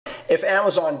if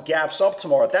Amazon gaps up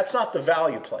tomorrow, that's not the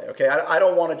value play, okay? I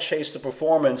don't want to chase the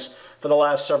performance for the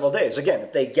last several days. Again,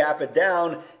 if they gap it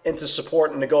down into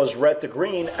support and it goes red to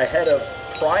green ahead of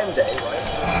Prime Day,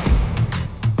 right?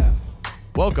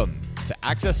 Welcome to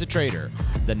AccessATrader,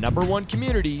 the #1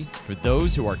 community for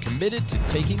those who are committed to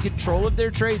taking control of their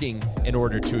trading in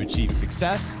order to achieve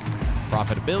success,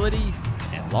 profitability,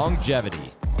 and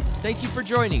longevity. Thank you for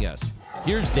joining us.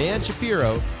 Here's Dan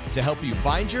Shapiro to help you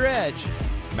find your edge,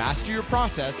 master your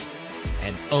process,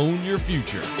 and own your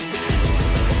future.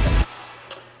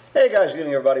 Hey guys, good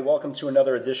evening everybody. Welcome to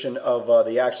another edition of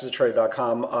the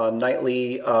AccessATrader.com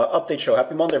nightly update show.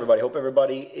 Happy Monday everybody. Hope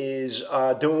everybody is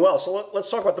doing well. So let's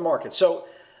talk about the market. So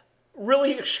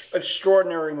really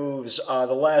extraordinary moves the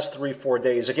last 3-4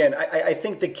 days. Again, I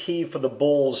think the key for the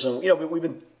bulls, and we've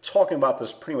been talking about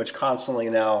this pretty much constantly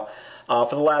now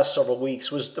for the last several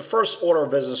weeks, was the first order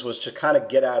of business was to kind of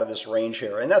get out of this range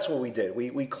here. And that's what we did.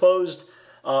 We closed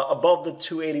above the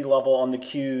 280 level on the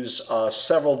Qs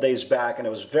several days back, and it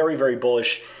was very, very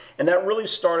bullish. And that really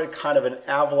started kind of an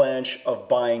avalanche of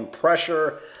buying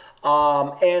pressure.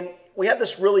 And we had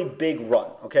this really big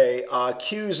run, okay?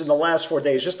 Qs in the last 4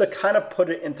 days, just to kind of put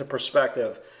it into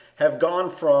perspective, have gone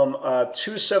from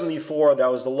 274,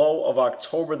 that was the low of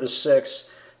October the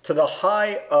 6th, to the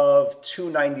high of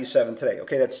 297 today.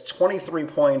 Okay, that's 23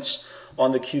 points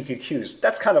on the QQQs.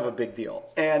 That's kind of a big deal.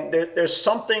 And there's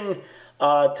something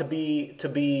to be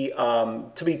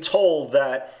told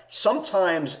that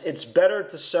sometimes it's better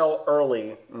to sell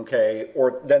early, okay,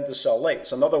 or than to sell late.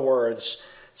 So in other words,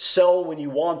 sell when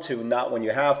you want to, not when you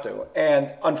have to.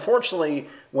 And unfortunately,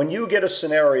 when you get a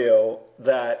scenario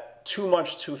that too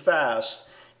much too fast,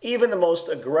 even the most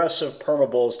aggressive perma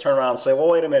bulls turn around and say, well,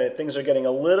 wait a minute, things are getting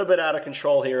a little bit out of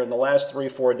control here in the last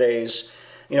 3-4 days.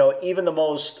 Even the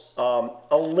most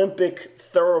Olympic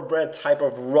thoroughbred type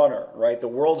of runner, right? The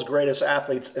world's greatest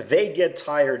athletes, they get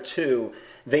tired too.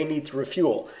 They need to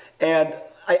refuel. And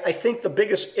I think the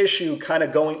biggest issue kind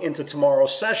of going into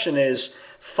tomorrow's session is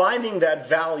finding that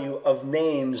value of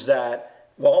names that,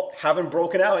 well, haven't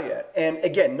broken out yet. And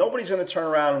again, nobody's going to turn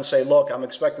around and say, look, I'm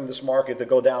expecting this market to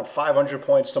go down 500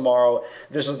 points tomorrow.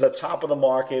 This is the top of the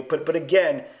market. But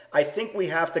again, I think we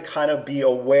have to kind of be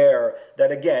aware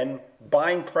that, again,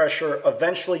 buying pressure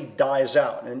eventually dies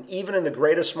out. And even in the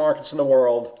greatest markets in the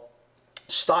world,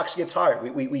 stocks get tired.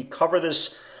 We cover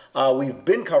this. We've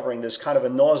been covering this kind of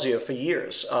ad nausea for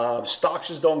years. Stocks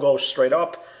just don't go straight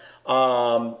up.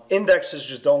 Indexes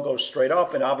just don't go straight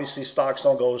up, and obviously stocks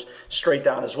don't go straight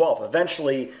down as well.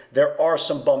 Eventually, there are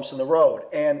some bumps in the road.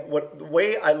 And the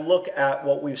way I look at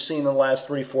what we've seen in the last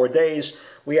 3-4 days,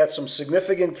 we had some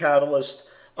significant catalysts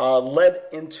led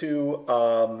into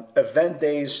event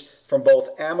days from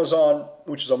both Amazon,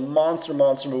 which is a monster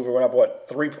mover, went up, what,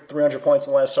 300 points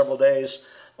in the last several days.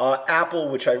 Apple,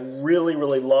 which I really,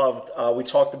 really loved. We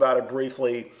talked about it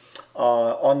briefly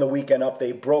on the weekend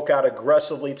update. Broke out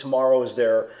aggressively. Tomorrow is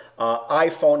their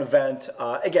iPhone event.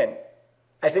 Again,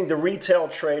 I think the retail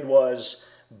trade was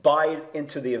buy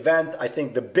into the event. I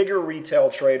think the bigger retail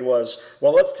trade was,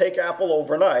 well, let's take Apple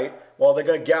overnight. Well, they're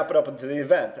going to gap it up into the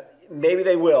event. Maybe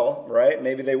they will, right?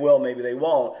 Maybe they will, maybe they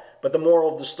won't. But the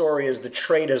moral of the story is the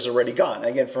trade has already gone.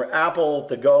 Again, for Apple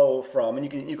to go from, and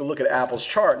you can look at Apple's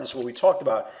chart, and this is what we talked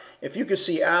about. If you could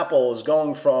see Apple is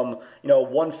going from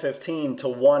 115 to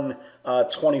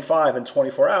 125 in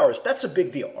 24 hours, that's a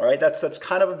big deal, all right? That's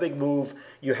kind of a big move.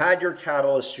 You had your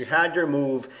catalyst, you had your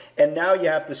move, and now you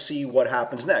have to see what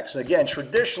happens next. And again,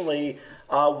 traditionally,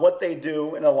 what they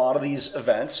do in a lot of these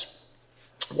events,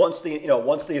 once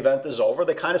the event is over,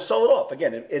 they kind of sell it off.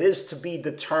 Again, it is to be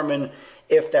determined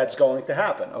if that's going to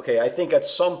happen. Okay, I think at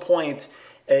some point,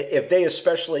 if they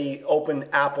especially open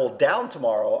Apple down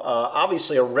tomorrow,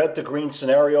 obviously a red to green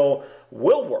scenario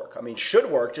will work. I mean,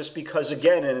 should work, just because,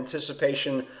 again, in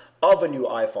anticipation of a new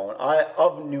iPhone,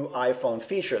 of new iPhone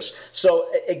features.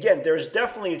 So again, there's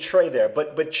definitely a trade there,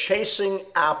 but chasing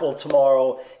Apple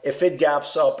tomorrow, if it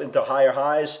gaps up into higher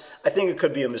highs, I think it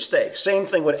could be a mistake. Same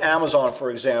thing with Amazon, for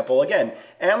example. Again,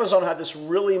 Amazon had this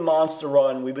really monster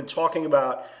run. We've been talking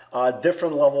about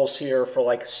different levels here for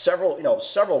like several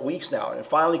weeks now, and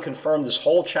finally confirmed this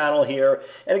whole channel here.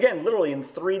 And again, literally in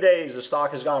 3 days, the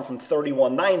stock has gone from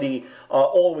 3190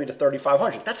 all the way to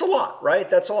 3500. That's a lot, right?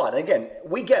 That's a lot. And again,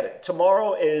 we get it.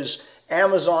 Tomorrow is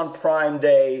Amazon Prime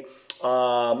Day. They're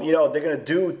going to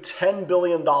do $10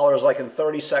 billion like in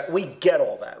 30 seconds. We get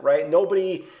all that, right?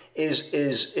 Nobody is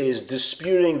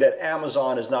disputing that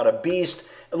Amazon is not a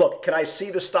beast. Look, can I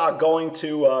see the stock going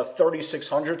to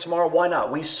 3,600 tomorrow? Why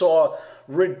not? We saw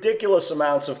ridiculous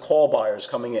amounts of call buyers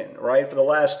coming in, right? For the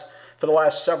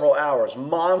last several hours,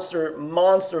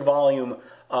 monster volume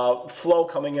flow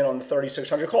coming in on the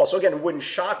 3,600 call. So again, it wouldn't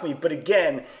shock me. But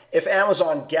again, if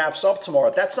Amazon gaps up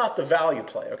tomorrow, that's not the value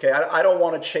play. Okay, I don't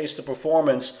want to chase the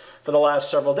performance for the last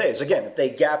several days. Again, if they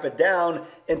gap it down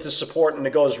into support and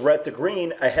it goes red to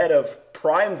green ahead of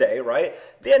Prime Day, right?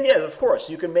 Then yeah, of course,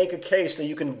 you can make a case that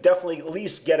you can definitely at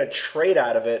least get a trade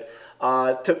out of it.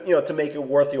 To make it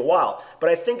worth your while.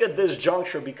 But I think at this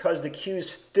juncture, because the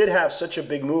Qs did have such a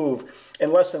big move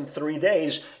in less than 3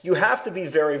 days, you have to be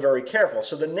very, very careful.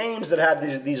 So the names that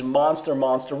had these monster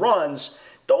runs,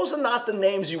 those are not the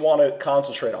names you want to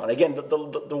concentrate on. Again,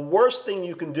 the worst thing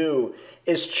you can do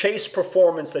is chase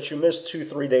performance that you missed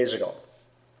 2-3 days ago.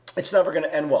 It's never going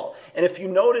to end well. And if you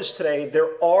notice today, there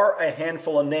are a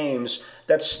handful of names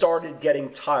that started getting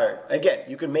tired. Again,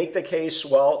 you can make the case,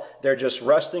 well, they're just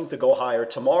resting to go higher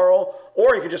tomorrow.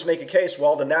 Or you can just make a case,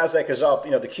 well, the NASDAQ is up, the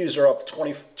Qs are up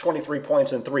 23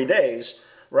 points in 3 days.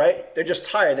 Right? They're just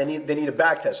tired. They need a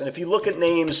back test. And if you look at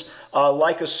names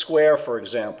like a Square, for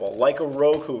example, like a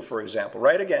Roku, for example,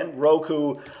 right? Again,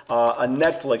 Roku, a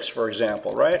Netflix, for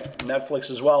example, right?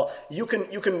 Netflix as well. You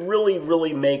can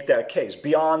really make that case.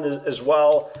 Beyond as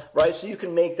well, right? So you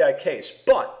can make that case.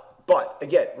 But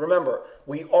again, remember,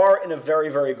 we are in a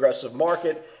very aggressive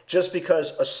market. Just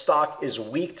because a stock is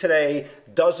weak today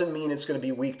doesn't mean it's going to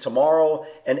be weak tomorrow.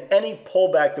 And any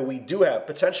pullback that we do have,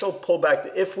 potential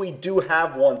pullback, if we do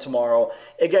have one tomorrow,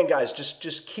 again, guys,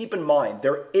 just keep in mind,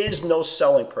 there is no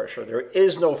selling pressure. There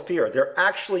is no fear. There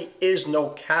actually is no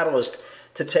catalyst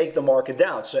to take the market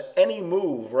down. So any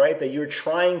move, right, that you're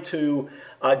trying to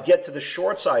get to the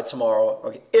short side tomorrow,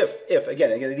 okay, if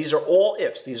again, these are all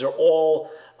ifs. These are all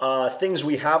things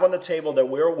we have on the table that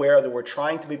we're aware, that we're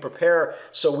trying to be prepared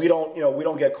so we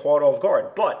don't get caught off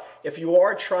guard. But if you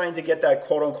are trying to get that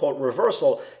quote unquote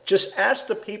reversal, just ask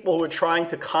the people who are trying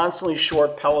to constantly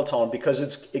short Peloton because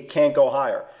it can't go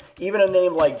higher. Even a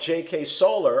name like JK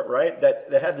Solar, right,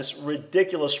 that had this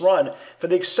ridiculous run, for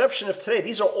the exception of today,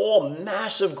 these are all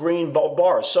massive green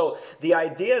bars. So the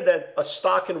idea that a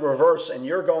stock can reverse and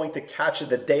you're going to catch it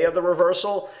the day of the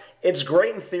reversal, it's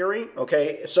great in theory,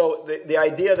 okay? So the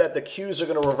idea that the Qs are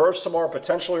going to reverse tomorrow,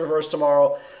 potentially reverse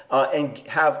tomorrow, and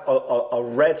have a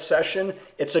red session,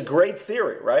 it's a great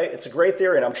theory, right? It's a great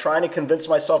theory, and I'm trying to convince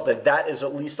myself that that is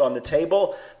at least on the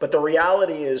table. But the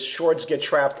reality is shorts get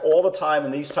trapped all the time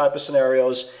in these type of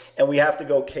scenarios, and we have to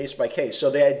go case by case.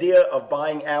 So the idea of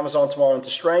buying Amazon tomorrow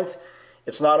into strength,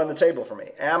 it's not on the table for me.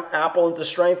 Apple into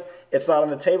strength, it's not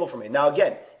on the table for me. Now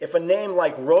again, if a name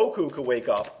like Roku could wake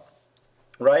up,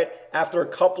 right, after a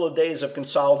couple of days of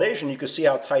consolidation, you can see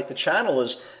how tight the channel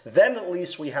is, then at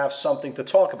least we have something to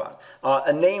talk about.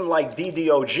 A name like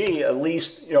DDOG, at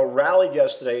least, rallied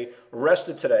yesterday,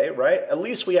 rested today, right? At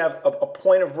least we have a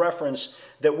point of reference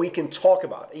that we can talk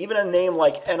about. Even a name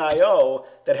like NIO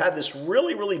that had this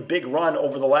really big run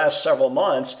over the last several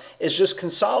months is just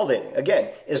consolidating.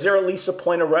 Again, is there at least a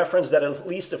point of reference that at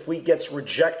least if we gets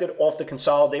rejected off the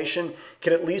consolidation,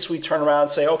 can at least we turn around and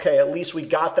say, okay, at least we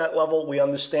got that level, we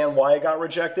understand why it got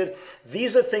rejected?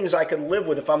 These are things I can live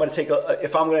with if I'm going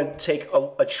to take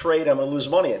a trade I'm going to lose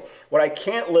money in. What I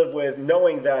can't live with,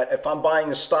 knowing that if I'm buying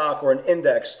a stock or an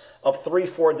index up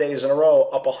 3-4 days in a row,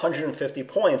 up 150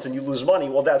 points, and you lose money,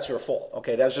 well, that's your fault.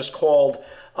 Okay, that's just called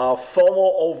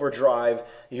FOMO overdrive.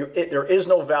 There is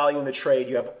no value in the trade.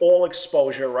 You have all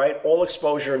exposure, right? All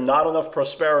exposure, not enough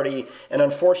prosperity. And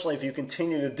unfortunately, if you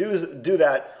continue to do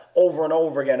that over and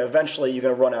over again, eventually you're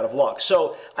going to run out of luck.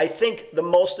 So I think the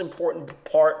most important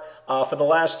part for the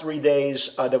last 3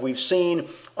 days that we've seen,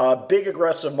 big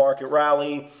aggressive market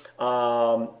rally,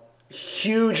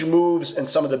 huge moves in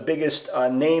some of the biggest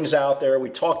names out there. We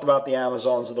talked about the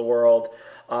Amazons of the world.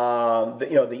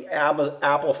 The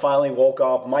Apple finally woke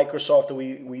up. Microsoft that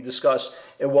we discussed,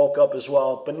 it woke up as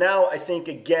well. But now I think,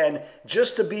 again,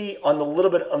 just to be on a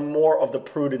little bit more of the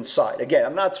prudent side. Again,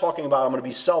 I'm not talking about I'm going to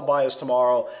be sell biased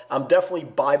tomorrow. I'm definitely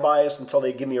buy biased until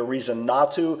they give me a reason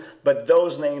not to. But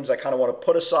those names I kind of want to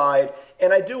put aside.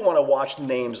 And I do want to watch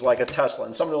names like a Tesla.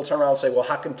 And somebody will turn around and say, well,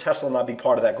 how can Tesla not be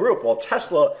part of that group? Well,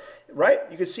 Tesla, right?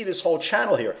 You can see this whole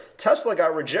channel here. Tesla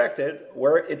got rejected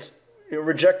where it's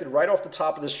rejected right off the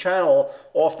top of this channel,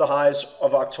 off the highs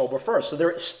of October 1st. So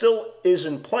there still is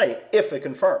in play if it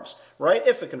confirms, right?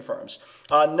 If it confirms.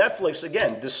 Netflix,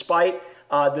 again, despite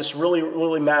this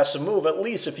really massive move, at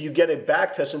least if you get a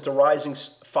back test into rising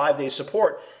 5-day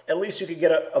support, at least you could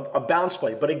get a bounce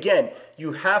play. But again,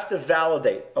 you have to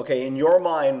validate, okay, in your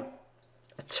mind,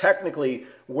 technically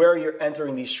where you're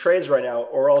entering these trades right now,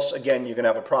 or else, again, you're going to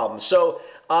have a problem. So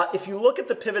if you look at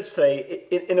the pivots today,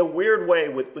 in a weird way,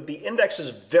 with the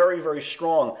indexes very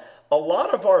strong, a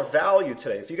lot of our value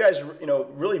today, if you guys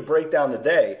really break down the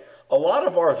day, a lot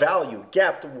of our value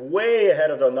gapped way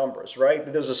ahead of their numbers, right?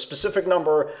 There's a specific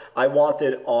number I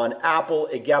wanted on Apple.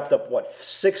 It gapped up, what,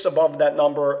 6 above that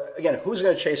number. Again, who's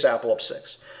going to chase Apple up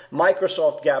 6?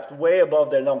 Microsoft gapped way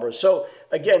above their numbers. So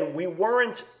again, we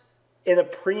weren't in a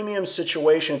premium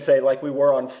situation today like we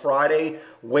were on Friday,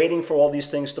 waiting for all these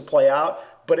things to play out.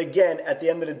 But again, at the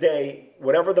end of the day,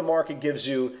 whatever the market gives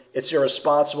you, it's your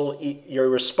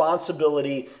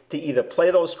responsibility to either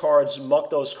play those cards, muck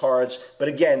those cards. But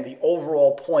again, the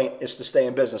overall point is to stay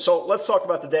in business. So let's talk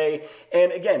about the day.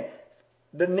 And again,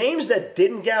 the names that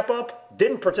didn't gap up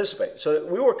didn't participate. So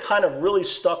we were kind of really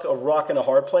stuck a rock in a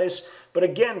hard place. But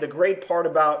again, the great part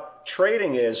about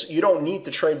trading is you don't need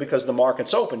to trade because the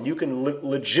market's open. You can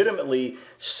legitimately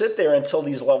sit there until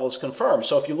these levels confirm.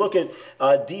 So if you look at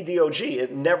DDOG,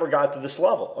 it never got to this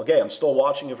level. Okay, I'm still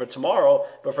watching it for tomorrow,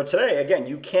 but for today, again,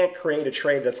 you can't create a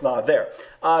trade that's not there.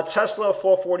 Tesla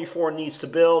 444 needs to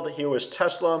build. Here was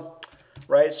Tesla.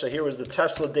 Right, so here was the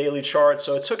Tesla daily chart.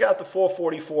 So it took out the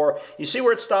 444. You see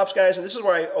where it stops, guys? And this is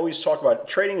where I always talk about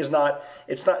trading is not,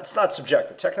 it's not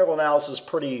subjective. Technical analysis is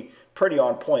pretty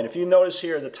on point. If you notice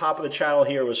here, the top of the channel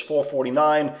here was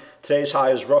 449. Today's high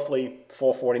is roughly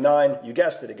 449. You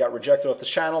guessed it, it got rejected off the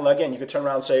channel. Now again, you could turn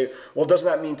around and say, well, doesn't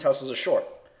that mean Tesla's a short?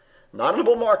 Not in a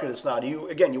bull market, it's not. You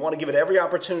want to give it every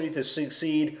opportunity to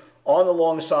succeed on the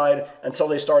long side until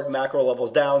they start macro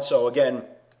levels down. So again,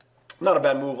 not a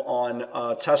bad move on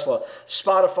Tesla.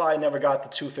 Spotify never got to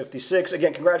 256.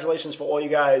 Again, congratulations for all you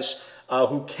guys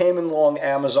who came in long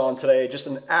Amazon today. Just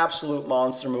an absolute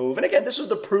monster move. And again, this was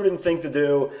the prudent thing to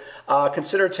do.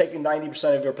 Consider taking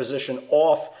 90% of your position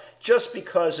off just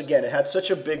because, again, it had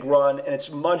such a big run, and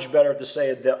it's much better to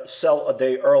say sell a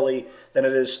day early than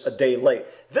it is a day late.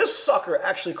 This sucker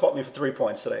actually caught me for 3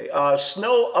 points today.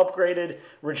 Snow upgraded,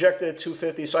 rejected at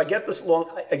 250, so I get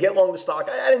long the stock.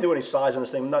 I didn't do any size on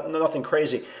this thing, nothing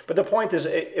crazy. But the point is,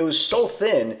 it was so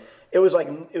thin. It was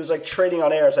like trading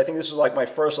on air. So I think this was like my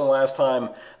first and last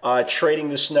time trading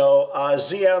the Snow.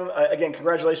 ZM, again,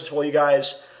 congratulations to all you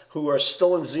guys who are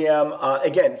still in ZM.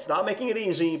 Again, it's not making it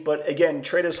easy, but again,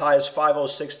 trade as high as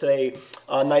 506 today.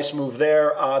 Nice move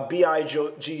there.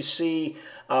 BIGC,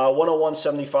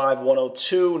 101.75,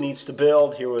 102 needs to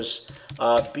build. Here was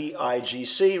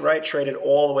BIGC, right? Traded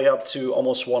all the way up to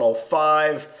almost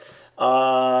 105.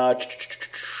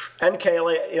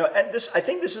 NKLA, and this, I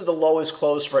think this is the lowest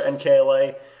close for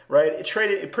NKLA. Right,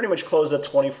 it pretty much closed at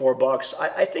 24 bucks.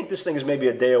 I think this thing is maybe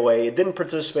a day away. It didn't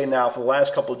participate now for the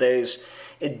last couple of days.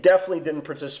 It definitely didn't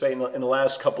participate in the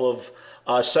last couple of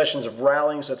sessions of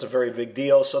rallying, so that's a very big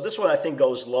deal. So this one I think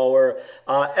goes lower.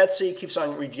 Etsy keeps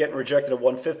on getting rejected at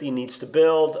 150, needs to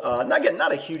build.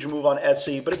 Not a huge move on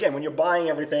Etsy, but again, when you're buying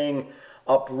everything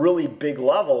up really big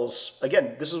levels,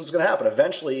 again, this is what's going to happen.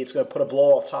 Eventually, it's going to put a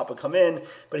blow off top and come in.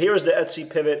 But here's the Etsy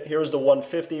pivot. Here's the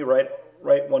 150, right,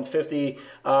 150.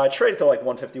 Traded to like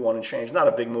 151 and change. Not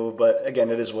a big move, but again,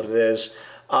 it is what it is.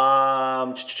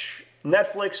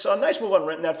 Netflix, nice move on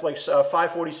Netflix.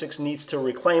 546 needs to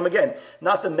reclaim. Again,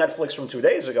 not the Netflix from 2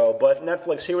 days ago, but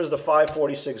Netflix, here was the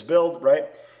 546 build, right?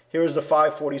 Here was the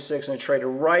 546, and it traded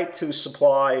right to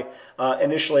supply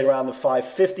initially around the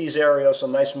 550s area. So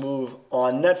nice move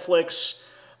on Netflix.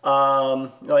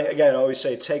 Again, I always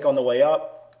say take on the way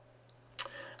up.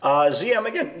 ZM,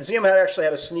 again, ZM actually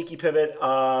had a sneaky pivot.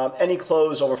 Any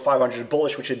close over 500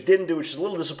 bullish, which it didn't do, which is a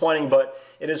little disappointing, but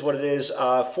it is what it is.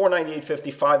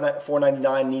 498.50,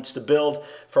 499 needs to build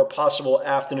for a possible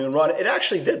afternoon run. It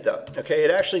actually did, though. Okay,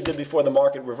 it actually did before the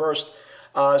market reversed.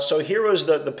 So here was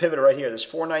the pivot right here. This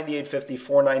 498.50,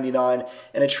 499,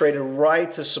 and it traded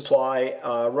right to supply,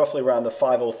 roughly around the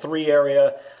 503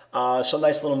 area. So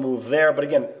nice little move there. But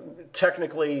again,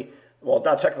 technically, well,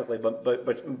 not technically,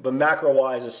 but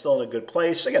macro-wise, it's still in a good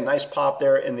place. Again, nice pop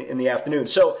there in the afternoon.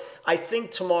 So I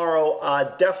think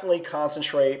tomorrow, definitely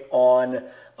concentrate on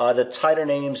the tighter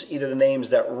names, either the names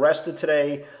that rested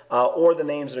today or the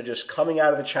names that are just coming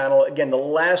out of the channel. Again, the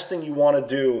last thing you want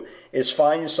to do is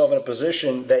find yourself in a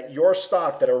position that your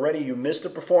stock that already you missed a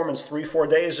performance 3-4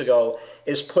 days ago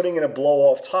is putting in a blow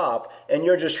off top, and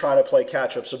you're just trying to play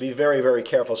catch up. So be very, very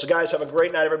careful. So guys, have a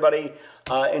great night, everybody.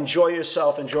 Enjoy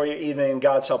yourself, enjoy your evening, and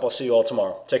God's help. I'll see you all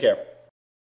tomorrow. Take care.